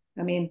 Yeah.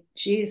 I mean,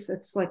 geez,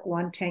 it's like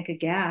one tank of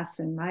gas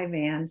in my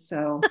van.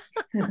 So,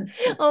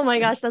 Oh my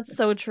gosh, that's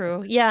so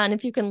true. Yeah, and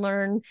if you can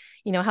learn,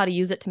 how to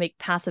use it to make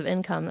passive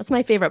income. That's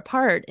my favorite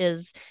part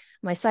is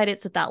my site,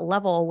 it's at that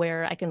level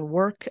where I can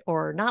work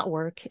or not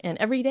work. And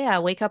every day I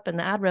wake up and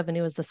the ad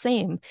revenue is the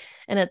same.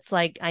 And it's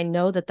like, I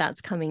know that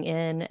that's coming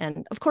in.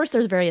 And of course,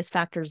 there's various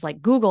factors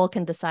like Google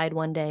can decide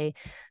one day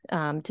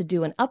to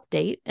do an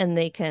update, and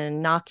they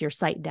can knock your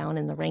site down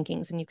in the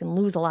rankings, and you can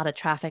lose a lot of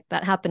traffic.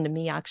 That happened to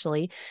me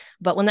actually.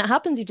 But when that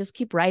happens, you just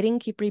keep writing,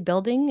 keep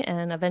rebuilding,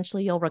 and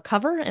eventually you'll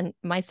recover. And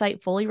my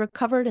site fully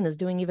recovered and is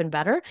doing even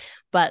better.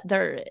 But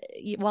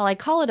while I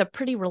call it a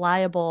pretty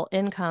reliable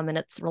income and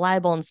it's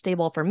reliable and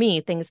stable for me,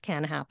 things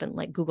can happen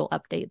like Google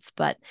updates.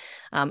 But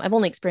I've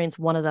only experienced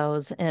one of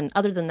those. And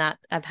other than that,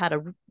 I've had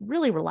a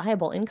really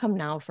reliable income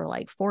now for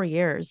like 4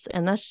 years.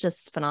 And that's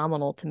just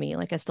phenomenal to me.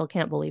 Like I still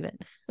can't believe it.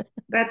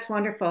 that's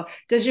wonderful.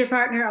 Does your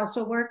partner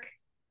also work?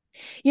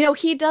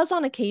 He does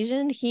on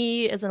occasion.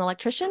 He is an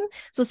electrician.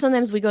 So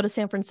sometimes we go to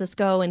San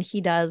Francisco and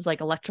he does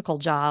like electrical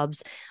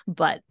jobs,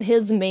 but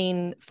his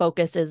main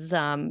focus is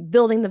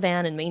building the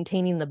van and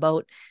maintaining the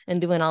boat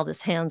and doing all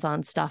this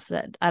hands-on stuff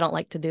that I don't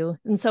like to do.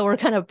 And so we're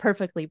kind of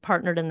perfectly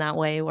partnered in that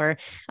way, where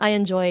I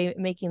enjoy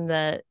making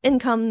the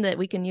income that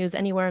we can use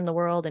anywhere in the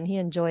world, and he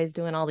enjoys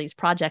doing all these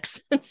projects.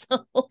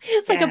 So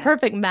it's like a Yeah,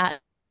 perfect match.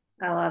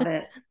 I love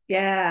it.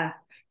 Yeah.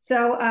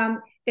 So,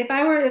 if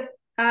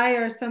I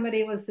or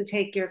somebody was to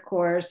take your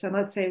course, and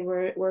let's say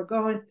we're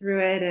going through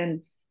it,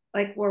 and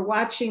like we're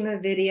watching the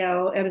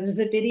video, is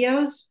it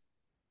videos?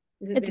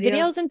 Is it It's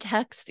videos? videos and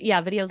text.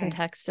 Yeah, videos and Okay.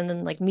 text, and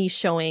then like me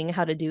showing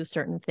how to do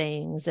certain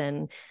things.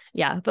 And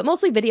yeah, but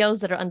mostly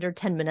videos that are under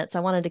 10 minutes. I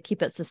wanted to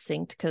keep it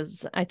succinct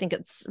because I think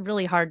it's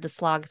really hard to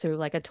slog through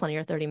like a 20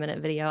 or 30-minute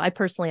video. I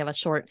personally have a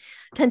short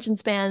attention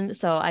span,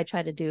 so I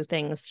try to do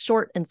things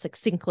short and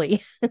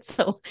succinctly.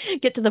 So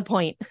get to the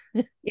point.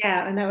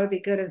 Yeah, and that would be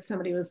good if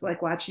somebody was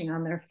like watching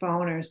on their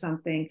phone or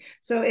something.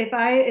 So if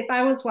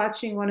I was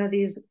watching one of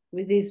these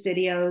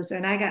videos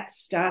and I got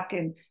stuck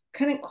and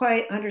couldn't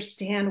quite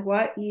understand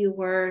what you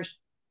were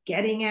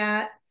getting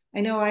at, I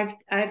know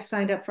I've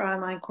signed up for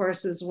online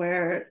courses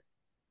where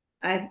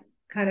I've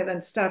kind of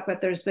been stuck,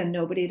 but there's been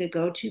nobody to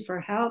go to for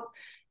help.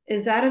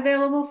 Is that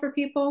available for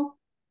people?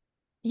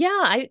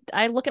 Yeah,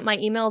 I look at my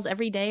emails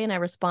every day and I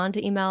respond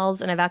to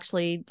emails, and I've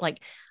actually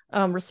like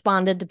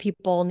responded to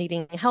people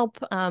needing help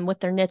with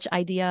their niche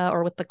idea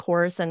or with the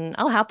course, and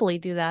I'll happily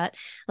do that.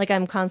 Like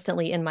I'm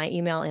constantly in my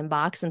email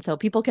inbox, and so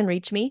people can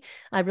reach me.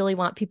 I really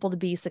want people to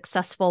be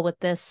successful with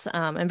this.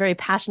 I'm very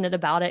passionate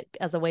about it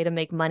as a way to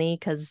make money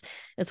because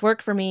it's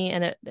worked for me,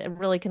 and it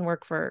really can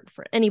work for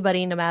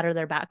anybody, no matter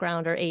their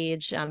background or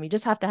age. You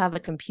just have to have a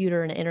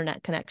computer and an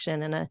internet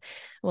connection and a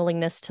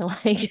willingness to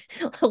like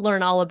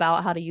learn all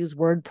about how to use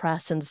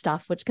WordPress and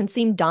stuff, which can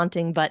seem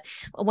daunting. But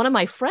one of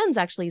my friends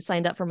actually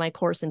signed up for my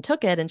course and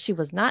took it, and she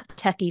was not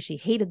techie. She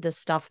hated this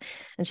stuff.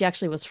 And she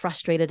actually was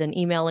frustrated and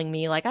emailing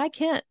me like, I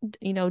can't,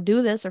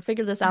 do this or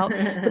figure this out.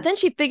 But then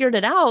she figured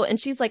it out and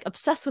she's like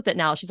obsessed with it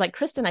now. She's like,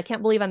 Kristin, I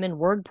can't believe I'm in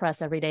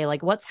WordPress every day.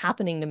 Like, what's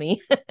happening to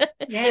me?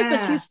 But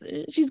Yeah.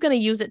 she's going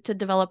to use it to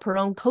develop her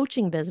own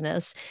coaching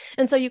business.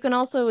 And so you can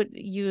also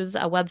use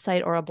a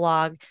website or a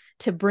blog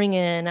to bring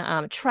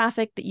in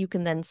traffic that you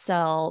can then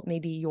sell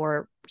maybe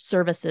your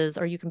services,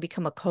 or you can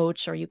become a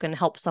coach, or you can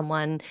help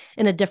someone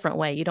in a different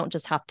way. You don't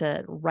just have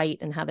to write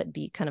and have it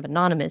be kind of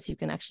anonymous. You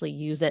can actually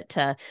use it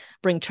to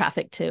bring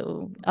traffic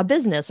to a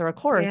business or a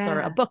course or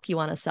a Yeah, book you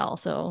want to sell.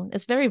 So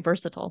it's very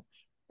versatile.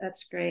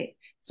 that's great.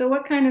 So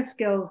what kind of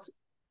skills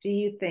do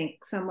you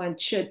think someone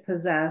should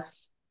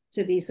possess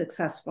to be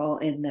successful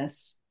in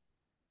this?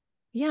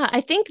 Yeah,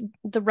 I think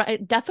the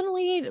right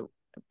definitely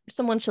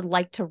someone should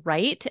like to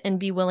write and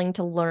be willing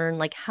to learn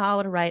like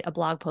how to write a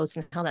blog post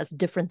and how that's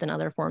different than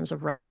other forms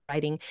of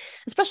writing,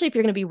 especially if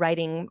you're going to be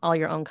writing all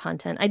your own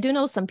content. I do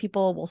know some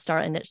people will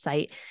start a niche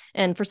site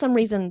and for some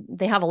reason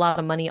they have a lot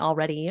of money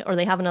already, or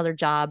they have another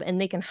job and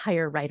they can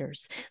hire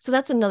writers. So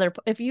that's another,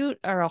 if you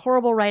are a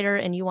horrible writer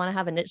and you want to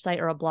have a niche site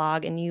or a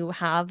blog and you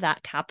have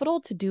that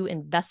capital to do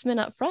investment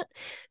up front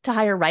to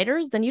hire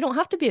writers, then you don't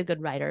have to be a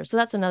good writer. So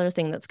that's another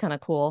thing that's kind of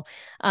cool.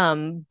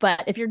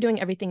 But if you're doing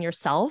everything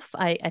yourself,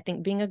 I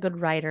think being a good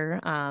writer,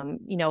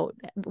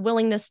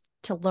 willingness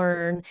to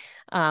learn,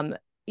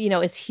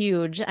 is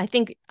huge. I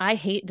think I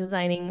hate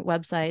designing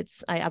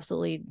websites. I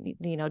absolutely,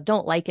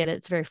 don't like it.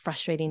 It's very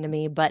frustrating to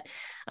me. But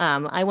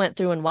I went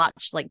through and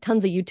watched like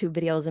tons of YouTube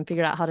videos and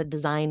figured out how to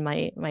design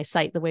my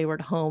site, the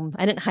Wayward Home.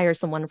 I didn't hire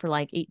someone for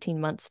like 18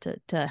 months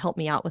to help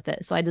me out with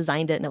it. So I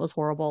designed it and it was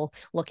horrible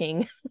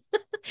looking.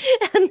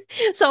 And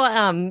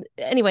so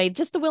anyway,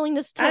 just the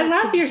willingness I to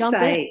love your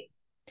jump in. site.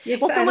 Your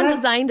Well, site, I someone love.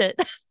 designed it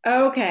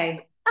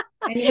Okay,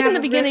 and you in have the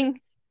a real. beginning.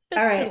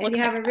 All It right, didn't and look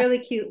you have like a that. really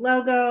cute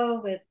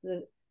logo with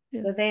the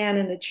Yeah. the van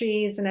and the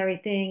trees and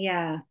everything.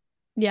 Yeah,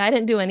 Yeah, I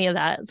didn't do any of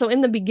that. So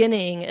in the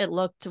beginning, it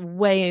looked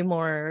way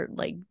more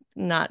like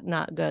not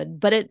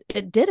good, but it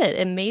did it.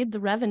 It made the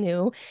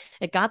revenue.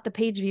 It got the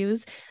page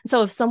views.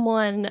 So if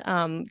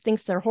someone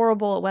thinks they're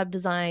horrible at web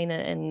design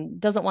and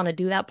doesn't want to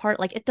do that part,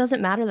 like it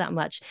doesn't matter that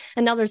much.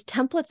 And now there's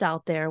templates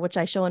out there, which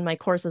I show in my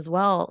course as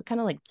well, kind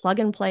of like plug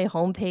and play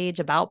homepage,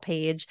 about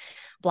page,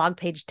 blog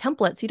page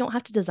templates. You don't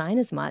have to design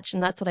as much.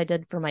 And that's what I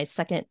did for my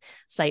second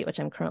site,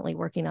 which I'm currently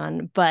working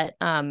on. But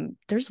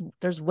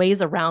there's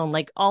ways around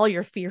like all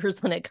your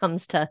fears when it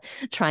comes to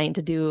trying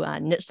to do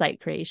niche site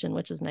creation,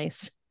 which is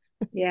nice.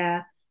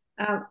 yeah.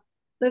 Um,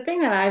 the thing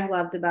that I've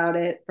loved about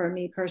it for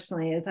me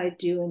personally is I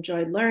do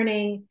enjoy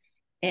learning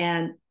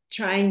and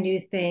trying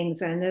new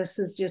things, and this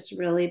has just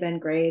really been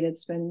great.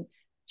 It's been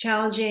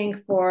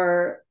challenging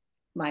for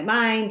my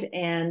mind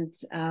and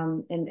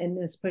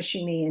it's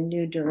pushing me in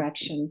new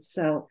directions.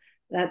 So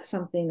that's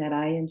something that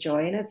I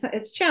enjoy, and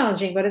it's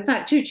challenging, but it's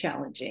not too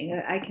challenging.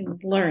 I can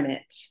learn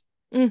it.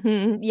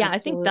 Yeah, I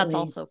think that's Absolutely.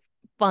 also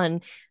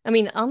fun. I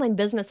mean, online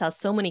business has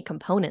so many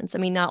components. I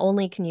mean, not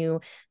only can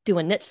you do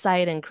a niche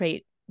site and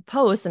create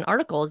posts and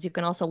articles, you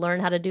can also learn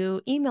how to do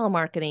email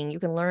marketing. You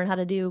can learn how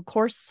to do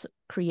course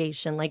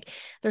creation. Like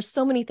there's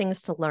so many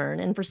things to learn.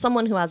 And for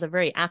someone who has a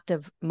very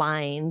active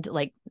mind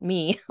like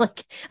me,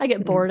 like I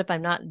get bored if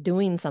I'm not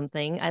doing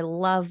something. I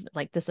love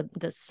like this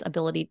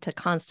ability to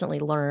constantly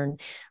learn.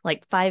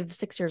 Like 5,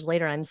 6 years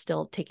later, I'm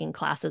still taking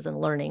classes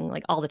and learning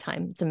like all the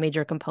time. It's a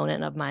major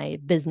component of my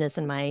business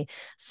and my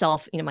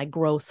self, my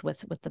growth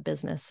with the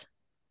business.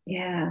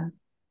 Yeah.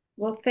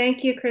 Well,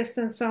 thank you,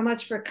 Kristen, so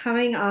much for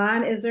coming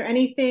on. Is there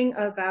anything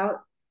about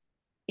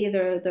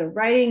either the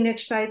writing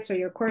niche sites or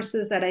your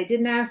courses that I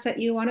didn't ask that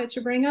you wanted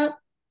to bring up?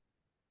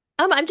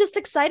 I'm just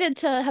excited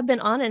to have been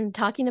on and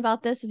talking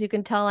about this. As you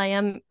can tell, I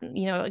am,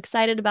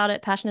 excited about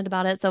it, passionate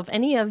about it. So if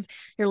any of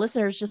your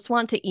listeners just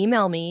want to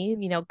email me,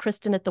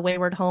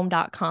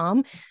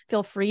 Kristin@thewaywardhome.com,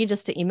 feel free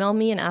just to email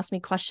me and ask me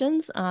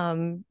questions.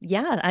 I'm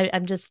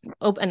just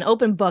an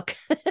open book.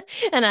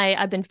 And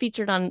I've been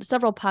featured on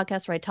several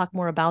podcasts where I talk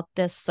more about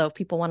this. So if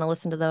people want to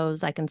listen to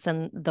those, I can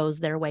send those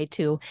their way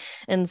too.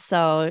 And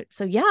so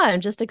yeah,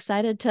 I'm just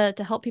excited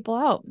to help people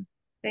out.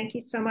 Thank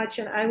you so much.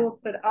 And I will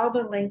put all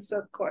the links,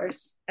 of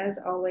course, as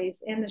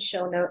always, in the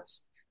show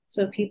notes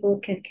so people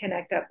can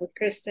connect up with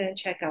Kristin,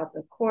 check out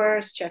the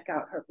course, check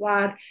out her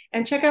blog,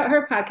 and check out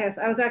her podcast.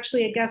 I was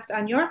actually a guest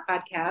on your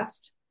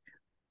podcast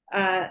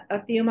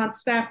a few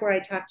months back where I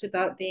talked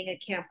about being a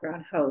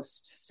campground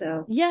host.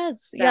 So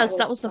yes,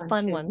 that was a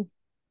fun one.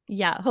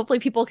 Yeah, hopefully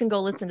people can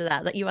go listen to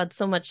that you had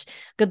so much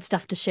good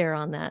stuff to share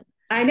on that.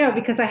 I know,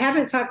 because I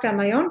haven't talked on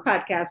my own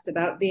podcast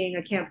about being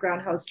a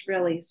campground host,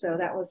 really. So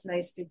that was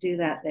nice to do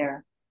that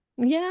there.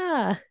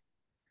 Yeah.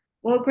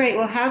 Well, great.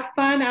 Well, have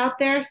fun out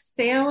there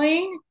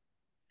sailing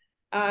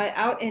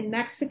out in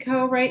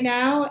Mexico right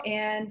now.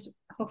 And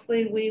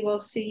hopefully we will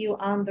see you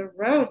on the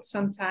road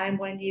sometime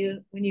when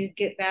you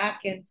get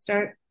back and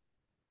start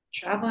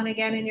traveling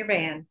again in your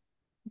van.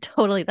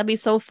 Totally. That'd be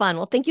so fun.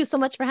 Well, thank you so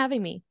much for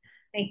having me.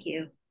 Thank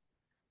you.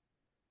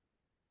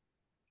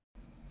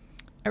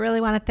 I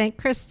really want to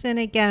thank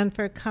Kristin again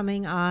for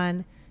coming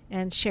on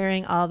and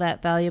sharing all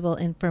that valuable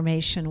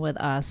information with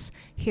us.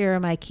 Here are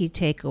my key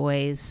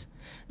takeaways.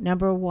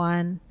 Number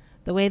one,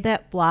 the way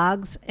that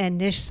blogs and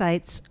niche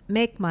sites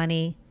make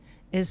money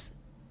is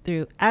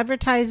through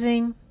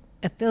advertising,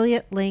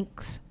 affiliate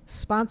links,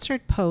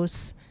 sponsored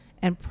posts,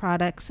 and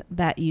products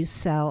that you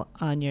sell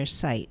on your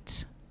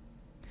site.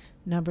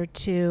 Number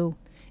two,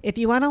 if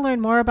you want to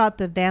learn more about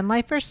the Van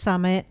Lifer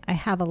Summit, I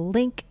have a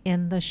link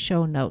in the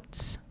show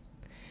notes.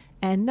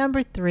 And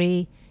number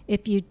three,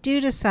 if you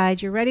do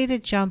decide you're ready to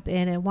jump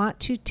in and want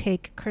to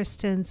take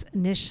Kristin's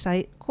niche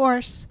site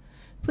course,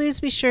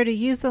 please be sure to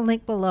use the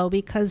link below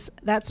because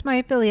that's my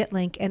affiliate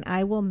link and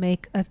I will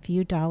make a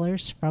few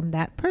dollars from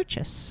that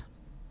purchase.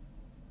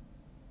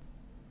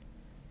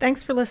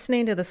 Thanks for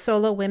listening to the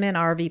Solo Women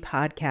RV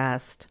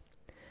podcast.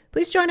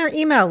 Please join our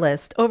email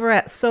list over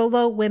at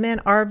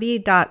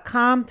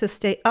solowomenrv.com to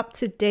stay up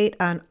to date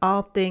on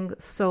all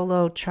things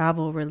solo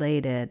travel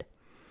related.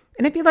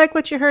 And if you like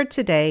what you heard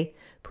today,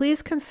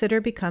 please consider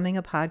becoming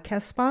a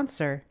podcast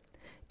sponsor.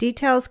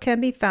 Details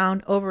can be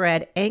found over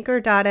at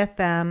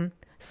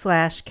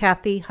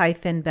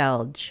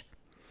anchor.fm/Kathy-Belge.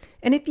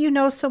 And if you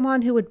know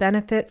someone who would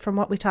benefit from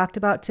what we talked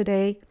about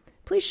today,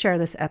 please share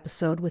this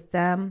episode with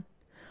them.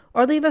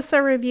 Or leave us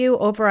a review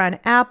over on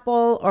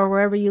Apple or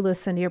wherever you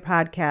listen to your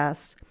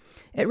podcasts.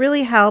 It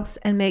really helps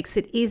and makes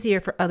it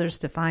easier for others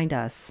to find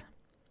us.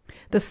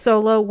 The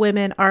Solo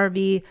Women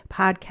RV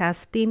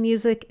podcast theme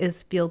music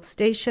is Field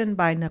Station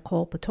by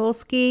Nicole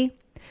Potolsky.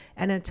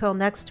 And until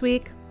next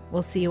week,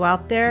 we'll see you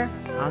out there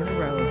on the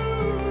road.